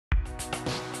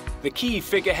The key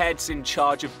figureheads in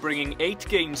charge of bringing 8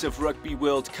 games of Rugby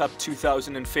World Cup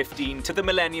 2015 to the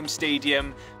Millennium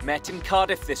Stadium met in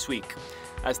Cardiff this week.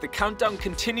 As the countdown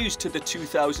continues to the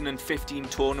 2015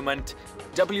 tournament,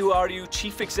 WRU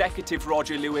Chief Executive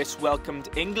Roger Lewis welcomed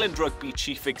England Rugby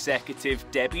Chief Executive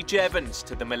Debbie Jevans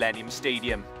to the Millennium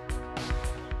Stadium.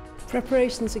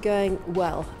 Preparations are going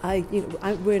well.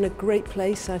 We're in a great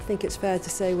place. I think it's fair to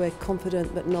say we're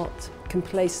confident but not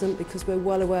complacent, because we're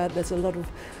well aware there's a lot of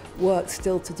work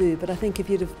still to do. But I think if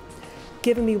you'd have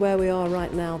given me where we are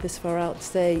right now, this far out,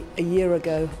 say a year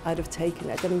ago, I'd have taken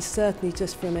it. I mean, certainly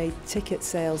just from a ticket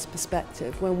sales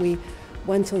perspective, when we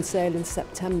went on sale in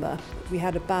September, we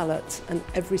had a ballot, and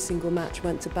every single match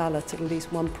went to ballot at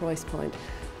least one price point.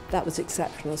 That was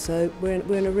exceptional, so we're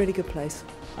in a really good place.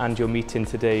 And your meeting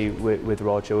today with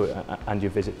Roger and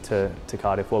your visit to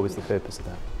Cardiff, what was the purpose of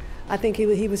that? I think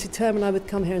he was determined I would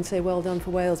come here and say well done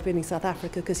for Wales beating South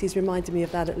Africa, because he's reminded me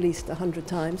of that at least 100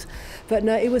 times. But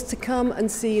no, it was to come and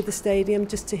see the stadium,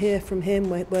 just to hear from him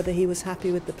whether he was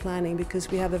happy with the planning, because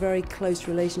we have a very close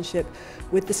relationship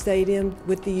with the stadium,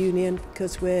 with the union,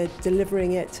 because we're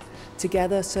delivering it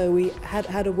together. So we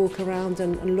had a walk around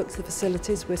and looked at the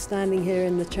facilities. We're standing here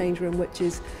in the change room, which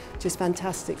is just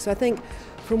fantastic. So I think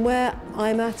from where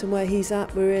I'm at and where he's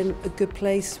at, we're in a good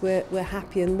place. We're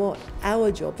happy, and what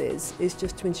our job is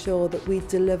just to ensure that we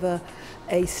deliver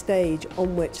a stage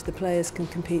on which the players can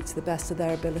compete to the best of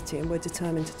their ability, and we're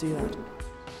determined to do that.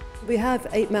 We have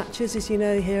 8 matches, as you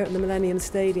know, here at the Millennium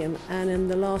Stadium, and in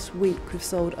the last week we've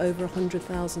sold over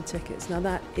 100,000 tickets. Now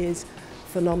that is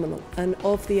phenomenal, and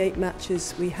of the 8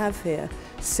 matches we have here,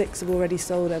 6 have already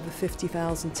sold over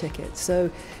 50,000 tickets.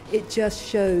 So it just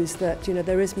shows that, you know,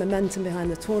 there is momentum behind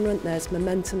the tournament, there's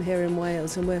momentum here in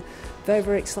Wales, and we're very,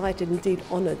 very excited, indeed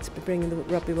honoured, to be bringing the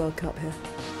Rugby World Cup here.